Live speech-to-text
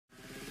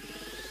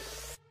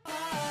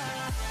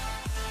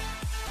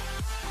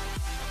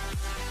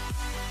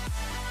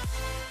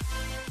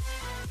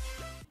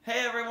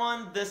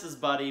everyone, this is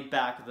Buddy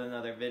back with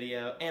another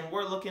video, and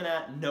we're looking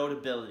at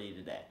Notability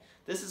today.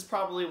 This is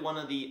probably one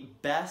of the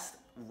best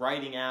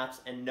writing apps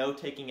and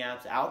note-taking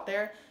apps out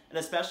there, and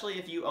especially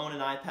if you own an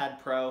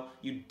iPad Pro,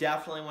 you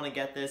definitely want to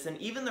get this, and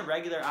even the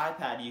regular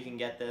iPad you can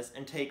get this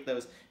and take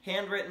those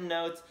handwritten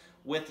notes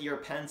with your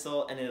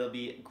pencil and it'll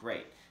be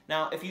great.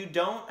 Now, if you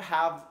don't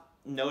have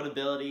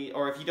Notability,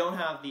 or if you don't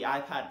have the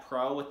iPad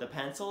Pro with the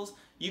pencils,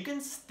 you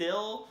can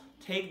still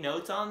take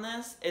notes on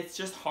this. It's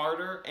just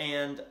harder,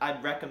 and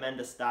I'd recommend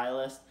a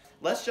stylus.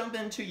 Let's jump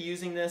into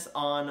using this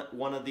on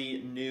one of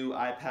the new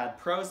iPad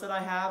Pros that I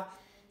have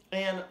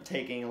and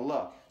taking a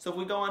look. So if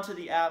we go onto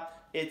the app,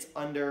 it's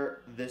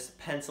under this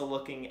pencil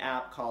looking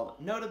app called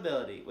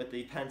Notability with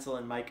the pencil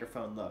and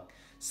microphone look.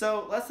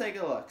 So let's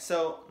take a look.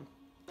 So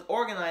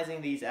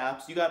organizing these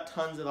apps, you got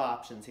tons of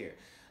options here.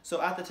 So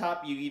at the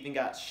top, you even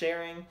got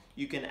sharing.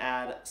 You can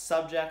add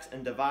subjects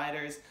and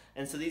dividers.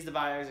 And so these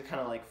dividers are kind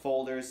of like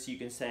folders. So you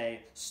can say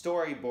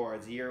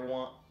storyboards, year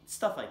one,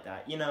 stuff like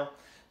that. You know,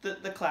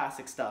 the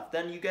classic stuff.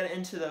 Then you get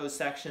into those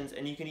sections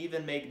and you can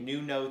even make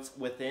new notes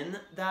within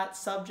that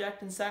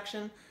subject and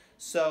section.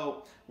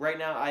 So right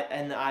now,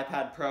 in the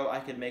iPad Pro, I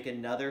could make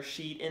another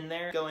sheet in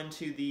there. Go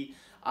into the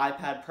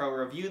iPad Pro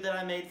review that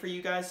I made for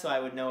you guys so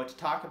I would know what to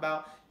talk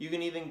about. You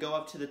can even go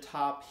up to the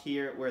top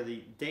here where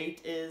the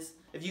date is.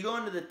 If you go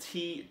into the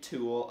T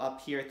tool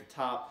up here at the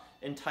top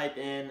and type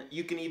in,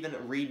 you can even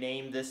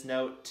rename this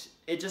note.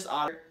 It just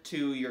auto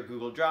to your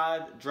Google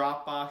Drive,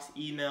 Dropbox,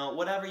 email,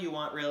 whatever you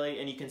want really,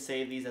 and you can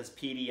save these as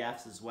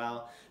PDFs as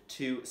well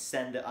to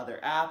send to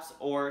other apps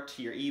or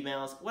to your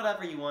emails,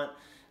 whatever you want,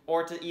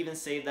 or to even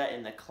save that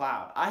in the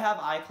cloud. I have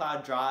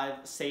iCloud Drive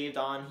saved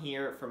on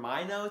here for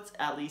my notes,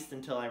 at least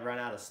until I run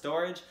out of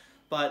storage,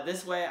 but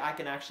this way I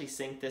can actually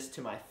sync this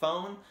to my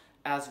phone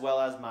as well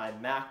as my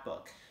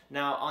MacBook.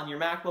 Now, on your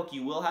MacBook,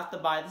 you will have to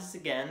buy this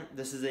again.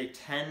 This is a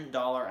 $10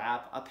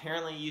 app.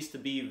 Apparently, it used to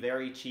be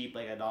very cheap,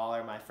 like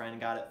 $1. My friend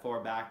got it for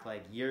back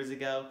like years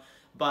ago.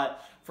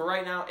 But for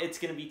right now, it's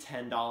going to be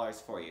 $10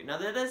 for you. Now,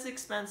 that is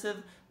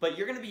expensive, but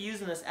you're going to be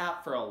using this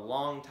app for a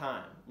long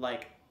time,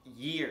 like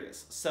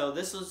years. So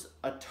this was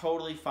a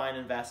totally fine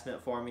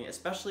investment for me,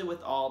 especially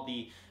with all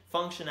the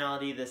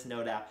functionality this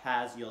Note app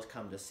has, you'll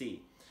come to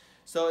see.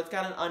 So it's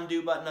got an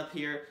undo button up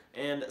here,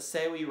 and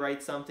say we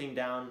write something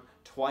down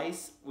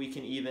twice, we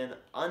can even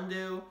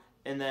undo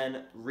and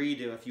then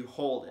redo if you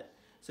hold it.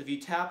 So if you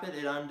tap it,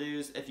 it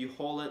undoes. If you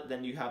hold it,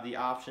 then you have the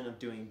option of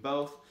doing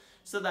both.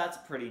 So that's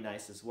pretty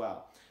nice as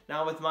well.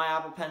 Now with my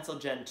Apple Pencil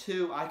Gen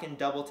 2, I can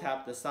double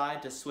tap the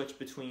side to switch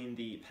between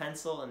the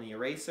pencil and the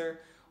eraser,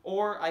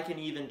 or I can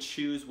even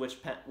choose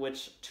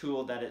which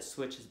tool that it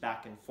switches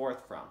back and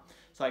forth from.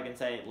 So I can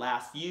say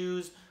last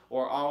used,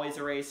 or always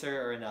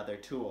eraser, or another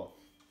tool.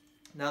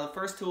 Now the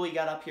first tool you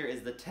got up here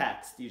is the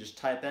text. You just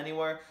type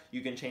anywhere.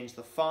 You can change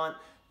the font,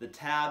 the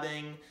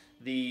tabbing,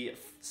 the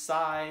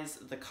size,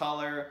 the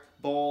color,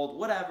 bold,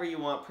 whatever you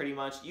want pretty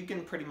much. You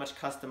can pretty much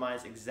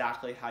customize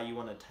exactly how you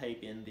want to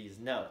type in these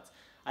notes.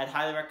 I'd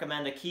highly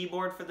recommend a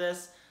keyboard for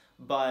this,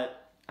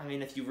 but I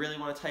mean, if you really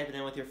want to type it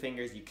in with your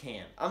fingers, you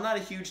can. I'm not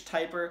a huge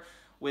typer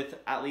with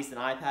at least an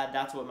iPad.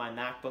 That's what my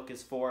MacBook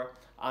is for.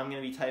 I'm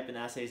going to be typing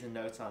essays and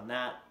notes on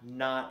that,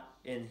 not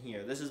in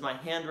here. This is my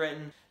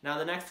handwritten. Now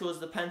the next tool is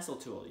the pencil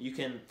tool. You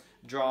can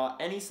draw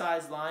any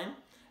size line,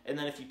 and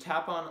then if you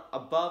tap on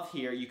above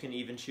here, you can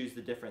even choose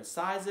the different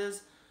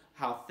sizes,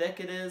 how thick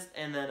it is,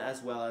 and then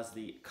as well as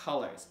the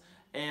colors.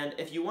 And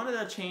if you wanted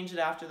to change it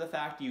after the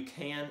fact, you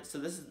can. So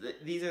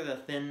these are the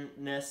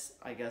thinness,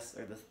 I guess,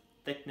 or the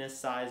thickness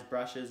size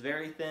brushes,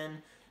 very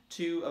thin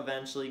to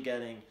eventually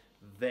getting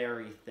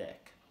very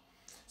thick.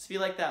 So if you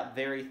like that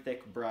very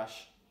thick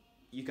brush,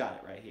 you got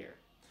it right here.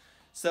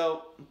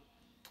 So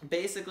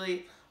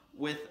basically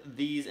with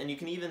these, and you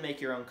can even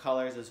make your own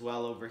colors as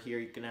well over here.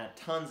 You can add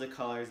tons of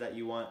colors that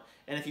you want,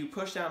 and if you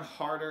push down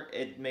harder,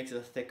 it makes a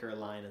thicker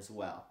line as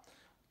well.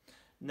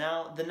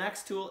 Now the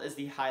next tool is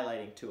the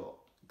highlighting tool.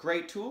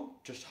 Great tool,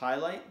 just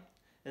highlight,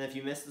 and if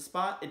you miss the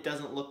spot, it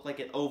doesn't look like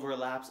it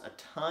overlaps a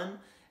ton,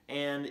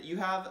 and you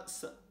have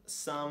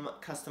some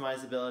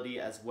customizability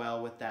as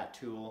well with that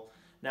tool.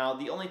 Now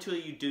the only tool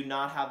you do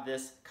not have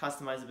this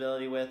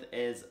customizability with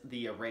is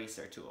the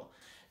eraser tool.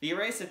 The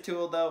eraser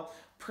tool though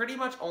pretty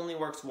much only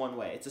works one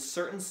way. It's a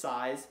certain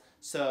size,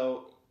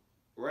 so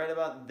right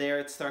about there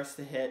it starts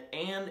to hit,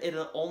 and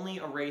it'll only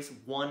erase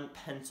one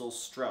pencil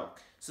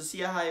stroke. So see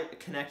how I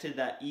connected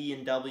that E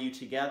and W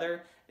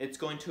together? It's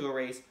going to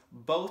erase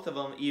both of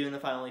them even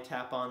if I only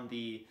tap on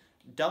the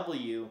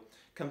W.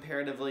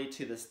 Comparatively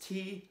to this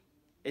T,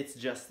 it's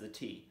just the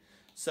T.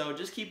 So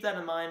just keep that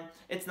in mind.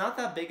 It's not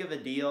that big of a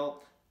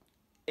deal.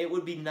 It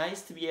would be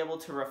nice to be able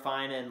to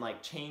refine and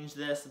like change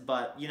this,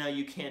 but you know,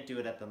 you can't do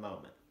it at the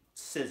moment.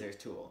 Scissors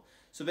tool.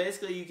 So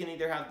basically you can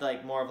either have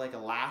like more of like a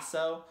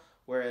lasso,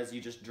 whereas you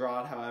just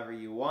draw it however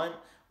you want,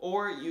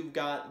 or you've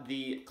got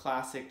the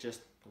classic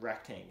just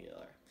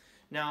rectangular.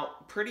 Now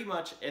pretty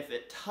much if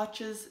it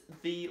touches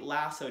the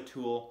lasso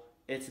tool,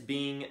 it's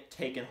being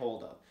taken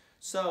hold of.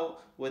 So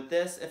with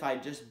this, if I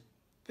just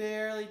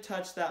barely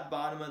touch that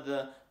bottom of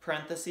the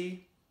parenthesis,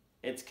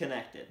 it's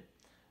connected.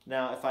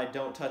 Now if I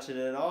don't touch it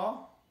at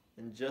all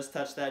and just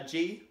touch that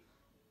G,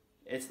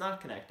 it's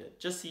not connected,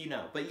 just so you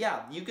know. But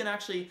yeah, you can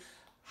actually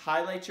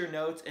highlight your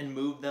notes and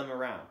move them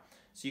around.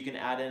 So you can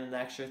add in an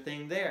extra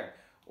thing there,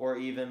 or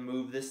even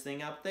move this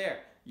thing up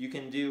there. You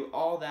can do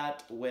all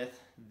that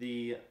with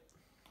the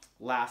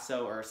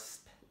Lasso or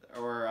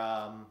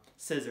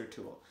scissor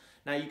tool.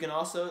 Now you can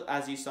also,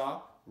 as you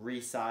saw,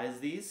 resize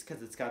these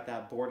because it's got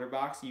that border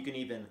box. You can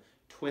even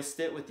twist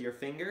it with your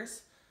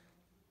fingers.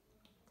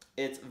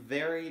 It's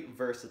very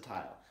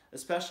versatile,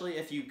 especially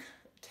if you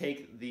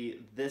take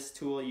this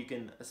tool. You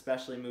can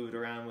especially move it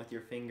around with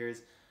your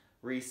fingers,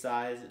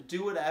 resize,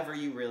 do whatever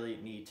you really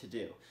need to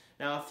do.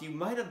 Now, if you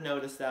might have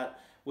noticed that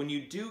when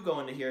you do go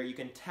into here, you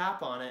can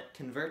tap on it,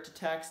 convert to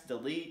text,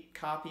 delete,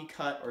 copy,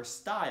 cut, or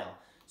style.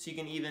 So you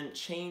can even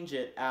change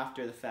it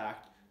after the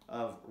fact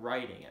of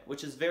writing it,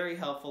 which is very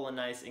helpful and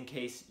nice in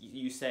case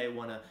you say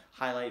want to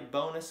highlight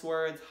bonus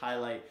words,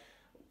 highlight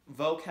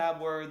vocab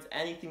words,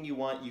 anything you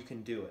want, you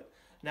can do it.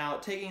 Now,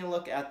 taking a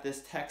look at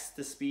this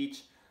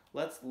text-to-speech,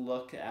 let's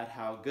look at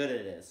how good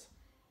it is.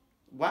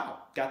 Wow,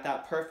 got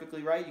that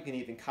perfectly right. You can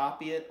even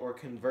copy it or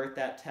convert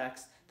that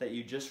text that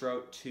you just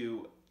wrote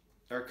to,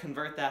 or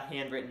convert that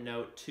handwritten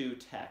note to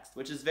text,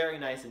 which is very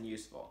nice and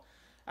useful.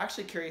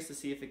 Actually curious to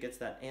see if it gets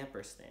that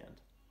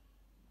ampersand.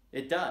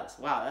 It does.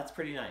 Wow, that's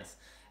pretty nice.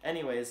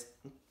 Anyways,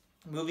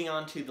 moving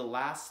on to the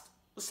last,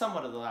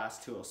 somewhat of the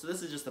last tool. So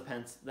this is just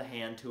the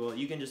hand tool.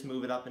 You can just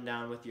move it up and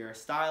down with your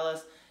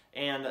stylus,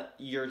 and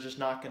you're just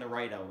not going to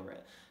write over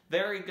it.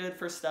 Very good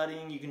for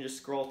studying. You can just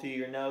scroll through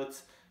your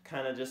notes,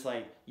 kind of just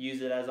like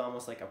use it as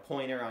almost like a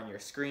pointer on your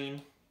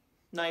screen.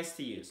 Nice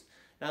to use.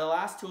 Now the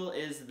last tool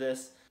is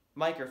this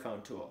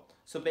microphone tool.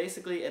 So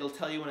basically it'll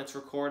tell you when it's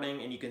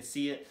recording and you can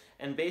see it,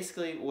 and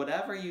basically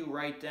whatever you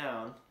write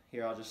down,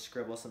 here I'll just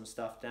scribble some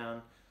stuff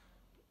down,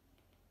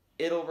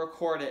 it'll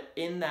record it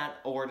in that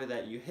order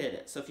that you hit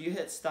it. So if you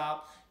hit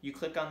stop, you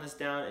click on this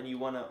down and you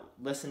want to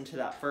listen to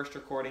that first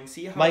recording,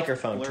 see how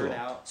microphone it's blurred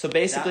out. So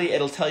basically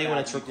it'll tell you when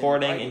it's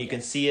recording and you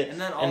can see it,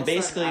 and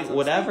basically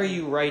whatever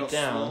you write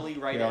down,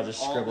 here I'll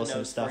just scribble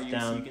some stuff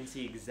down, so you can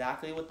see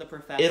exactly what the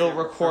professor, it'll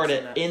record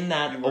it in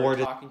that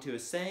order talking to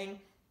is saying,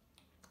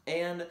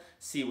 and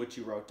see what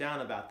you wrote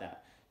down about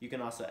that. You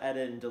can also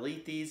edit and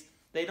delete these.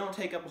 They don't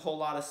take up a whole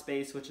lot of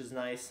space, which is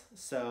nice,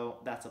 so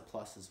that's a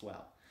plus as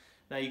well.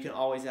 Now you can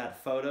always add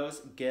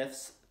photos,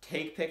 GIFs,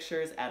 take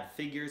pictures, add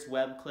figures,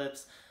 web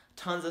clips,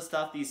 tons of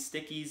stuff. These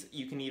stickies,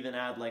 you can even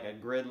add like a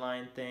grid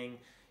line thing.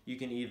 You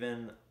can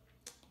even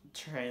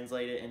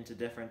translate it into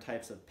different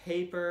types of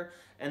paper.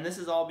 And this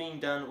is all being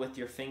done with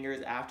your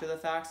fingers after the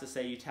fact. So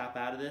say you tap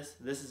out of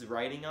this is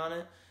writing on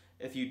it.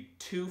 If you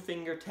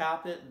two-finger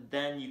tap it,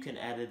 then you can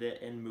edit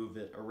it and move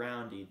it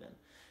around even.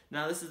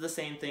 Now this is the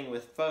same thing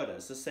with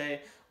photos. So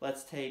say,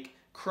 let's take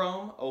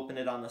Chrome, open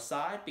it on the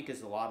side,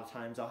 because a lot of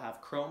times I'll have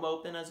Chrome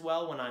open as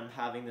well when I'm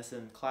having this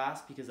in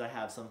class because I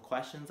have some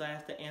questions I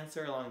have to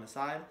answer along the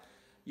side.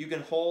 You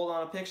can hold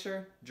on a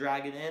picture,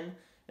 drag it in,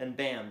 and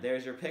bam,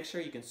 there's your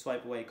picture. You can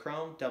swipe away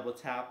Chrome, double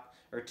tap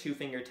or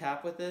two-finger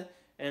tap with it,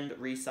 and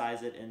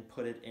resize it and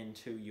put it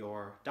into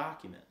your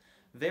document.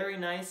 Very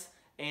nice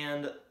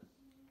and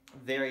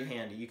very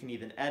handy. You can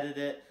even edit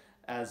it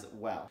as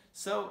well.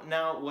 So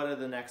now what are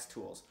the next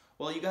tools?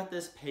 Well, you got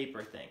this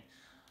paper thing.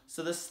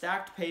 So the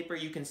stacked paper,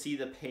 you can see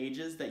the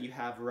pages that you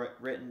have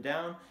written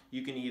down.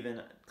 You can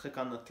even click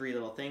on the three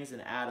little things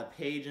and add a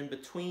page in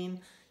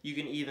between. You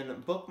can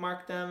even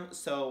bookmark them,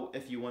 so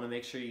if you want to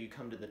make sure you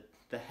come to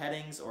the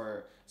headings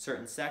or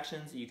certain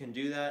sections, you can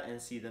do that and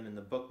see them in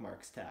the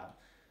Bookmarks tab.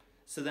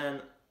 So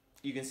then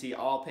you can see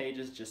all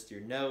pages, just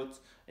your notes,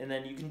 and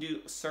then you can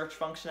do search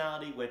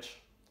functionality, which,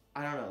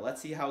 I don't know,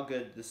 let's see how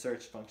good the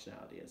search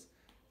functionality is.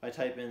 If I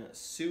type in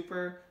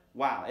super,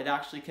 wow, it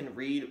actually can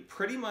read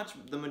pretty much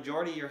the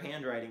majority of your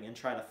handwriting and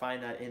try to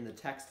find that in the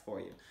text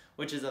for you,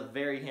 which is a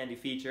very handy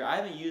feature. I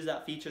haven't used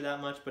that feature that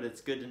much, but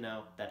it's good to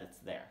know that it's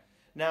there.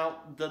 Now,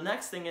 the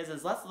next thing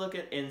is let's look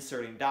at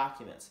inserting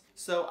documents.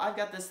 So I've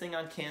got this thing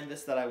on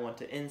Canvas that I want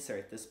to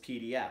insert, this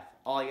PDF.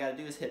 All you gotta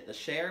do is hit the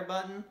share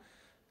button,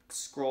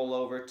 scroll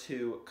over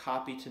to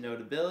copy to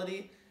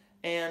Notability,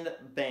 and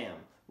bam.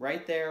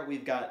 Right there,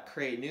 we've got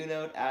create new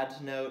note, add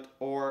to note,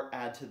 or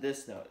add to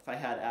this note. If I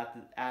had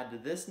add to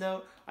this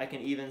note, I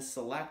can even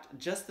select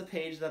just the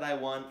page that I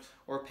want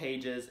or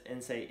pages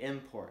and say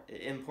import.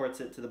 It imports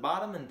it to the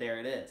bottom and there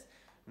it is.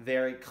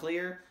 Very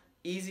clear,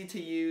 easy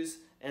to use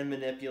and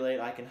manipulate.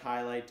 I can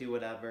highlight, do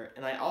whatever.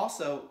 And I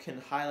also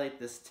can highlight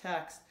this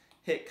text,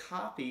 hit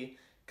copy,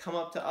 come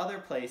up to other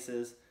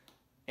places,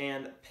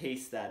 and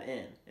paste that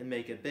in and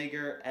make it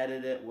bigger,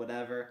 edit it,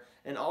 whatever.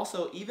 And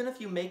also, even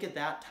if you make it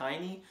that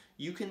tiny,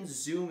 you can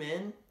zoom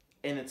in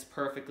and it's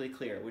perfectly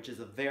clear, which is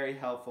a very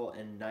helpful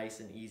and nice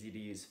and easy to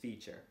use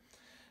feature.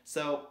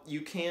 So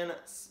you can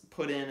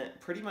put in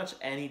pretty much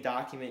any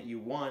document you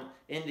want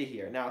into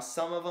here. Now,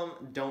 some of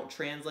them don't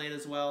translate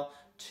as well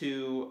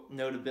to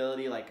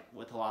Notability, like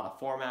with a lot of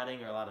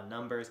formatting or a lot of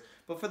numbers,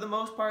 but for the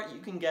most part, you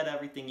can get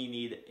everything you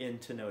need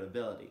into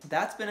Notability.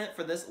 That's been it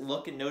for this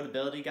look at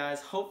Notability,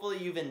 guys. Hopefully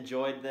you've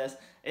enjoyed this.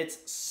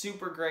 It's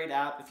super great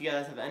app. If you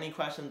guys have any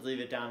questions, leave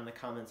it down in the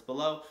comments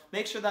below.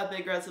 Make sure that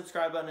big red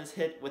subscribe button is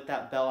hit with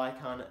that bell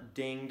icon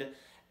dinged,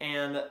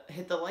 and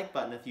hit the like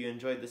button if you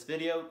enjoyed this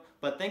video.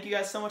 But thank you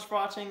guys so much for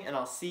watching, and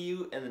I'll see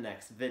you in the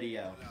next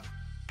video.